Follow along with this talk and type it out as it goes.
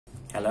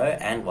Hello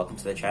and welcome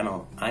to the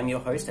channel. I'm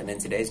your host, and in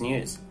today's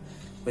news.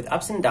 With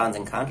ups and downs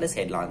and countless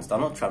headlines,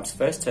 Donald Trump's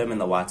first term in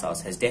the White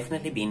House has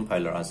definitely been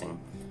polarizing.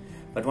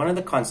 But one of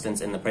the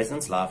constants in the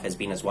president's life has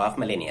been his wife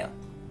Melania.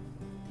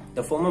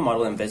 The former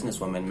model and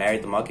businesswoman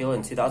married the mogul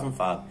in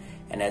 2005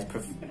 and has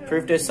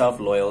proved herself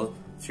loyal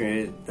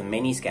through the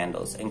many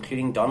scandals,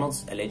 including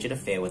Donald's alleged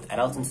affair with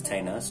adult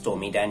entertainer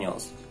Stormy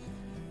Daniels.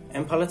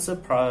 In Pulitzer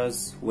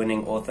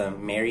Prize-winning author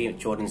Mary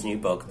Jordan's new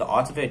book, The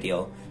Art of Her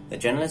Deal, the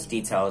journalist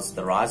details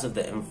the rise of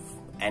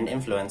and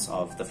influence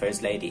of the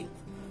First Lady,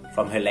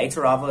 from her late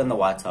arrival in the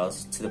White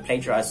House to the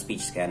plagiarized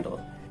speech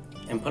scandal.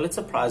 In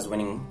Pulitzer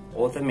Prize-winning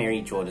author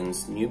Mary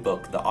Jordan's new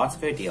book, The Art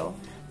of Her Deal,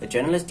 the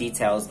journalist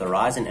details the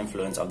rise and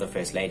influence of the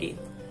First Lady,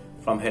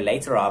 from her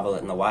late arrival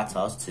in the White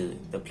House to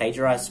the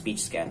plagiarized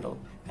speech scandal,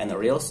 and the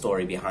real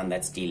story behind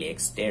that steely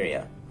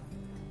exterior.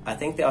 I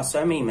think there are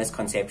so many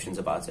misconceptions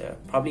about her,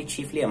 probably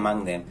chiefly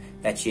among them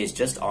that she is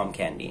just arm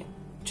candy.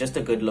 Just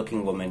a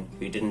good-looking woman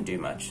who didn't do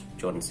much,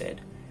 Jordan said.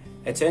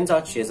 It turns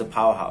out she is a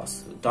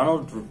powerhouse.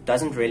 Donald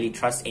doesn't really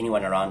trust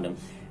anyone around him,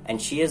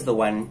 and she is the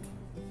one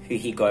who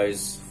he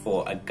goes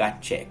for a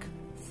gut check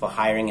for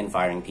hiring and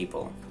firing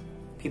people.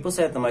 People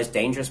say that the most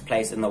dangerous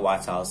place in the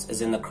White House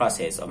is in the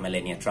crosshairs of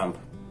Melania Trump.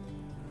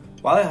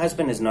 While her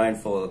husband is known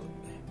for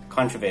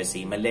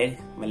controversy,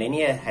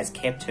 Melania has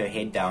kept her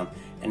head down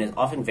and is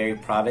often very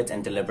private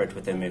and deliberate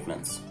with her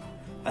movements.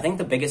 I think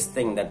the biggest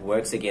thing that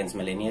works against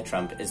Melania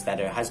Trump is that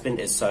her husband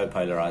is so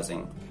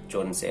polarizing,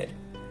 Jordan said.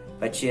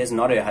 But she is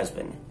not her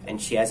husband,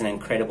 and she has an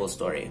incredible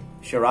story.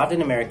 She arrived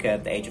in America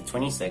at the age of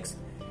 26,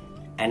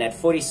 and at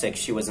 46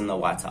 she was in the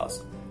White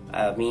House.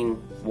 I mean,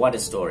 what a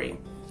story.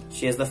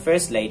 She is the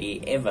first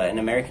lady ever in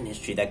American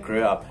history that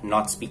grew up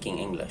not speaking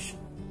English.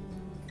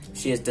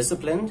 She is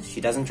disciplined,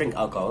 she doesn't drink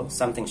alcohol,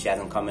 something she has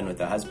in common with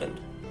her husband.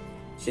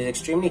 She is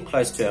extremely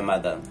close to her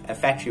mother, a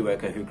factory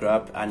worker who grew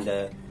up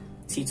under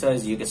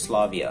Tito's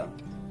Yugoslavia,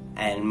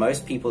 and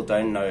most people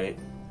don't know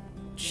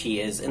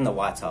she is in the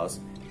White House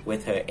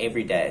with her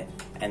every day,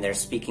 and they're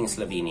speaking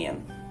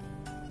Slovenian.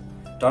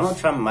 Donald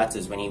Trump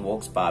mutters when he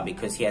walks by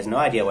because he has no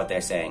idea what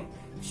they're saying.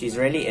 She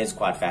really is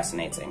quite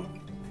fascinating.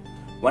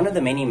 One of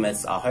the many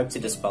myths I hope to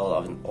dispel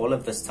of all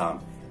of this time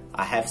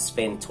I have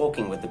spent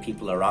talking with the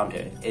people around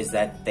her is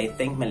that they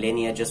think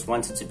Melania just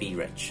wanted to be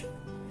rich.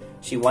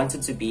 She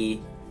wanted to be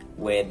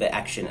where the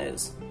action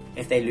is.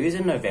 If they lose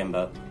in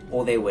November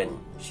or they win,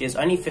 she is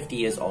only 50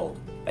 years old,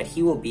 but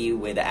he will be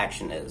where the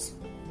action is.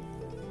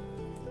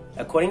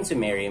 According to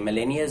Mary,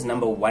 Melania's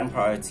number one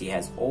priority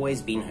has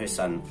always been her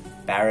son,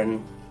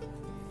 Barron,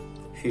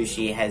 who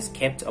she has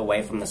kept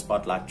away from the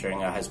spotlight during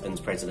her husband's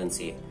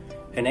presidency.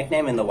 Her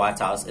nickname in the White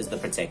House is the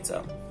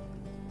Protector.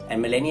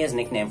 And Melania's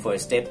nickname for her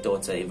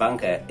stepdaughter,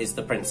 Ivanka, is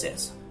the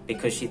Princess,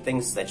 because she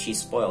thinks that she's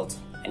spoiled,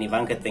 and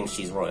Ivanka thinks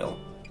she's royal.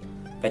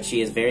 But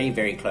she is very,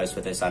 very close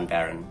with her son,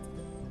 Barron.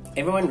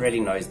 Everyone really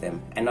knows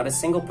them, and not a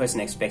single person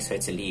expects her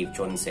to leave,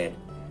 Jordan said.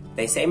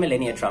 They say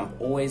Melania Trump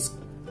always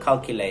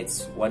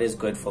calculates what is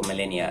good for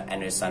Melania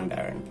and her son,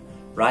 Barron.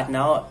 Right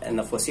now, in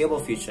the foreseeable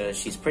future,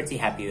 she's pretty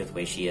happy with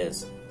where she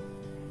is.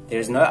 There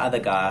is no other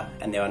guy,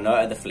 and there are no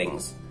other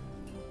flings.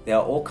 There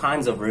are all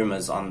kinds of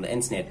rumors on the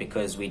internet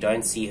because we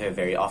don't see her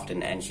very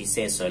often and she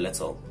says so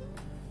little.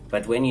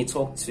 But when you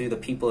talk to the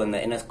people in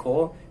the inner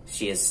core,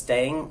 she is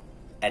staying,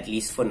 at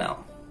least for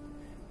now.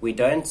 We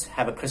don't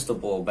have a crystal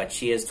ball, but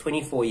she is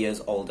 24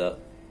 years older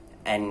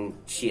and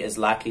she is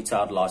likely to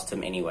outlast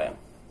him anyway.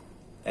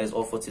 That is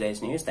all for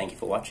today's news. Thank you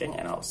for watching,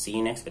 and I'll see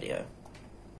you next video.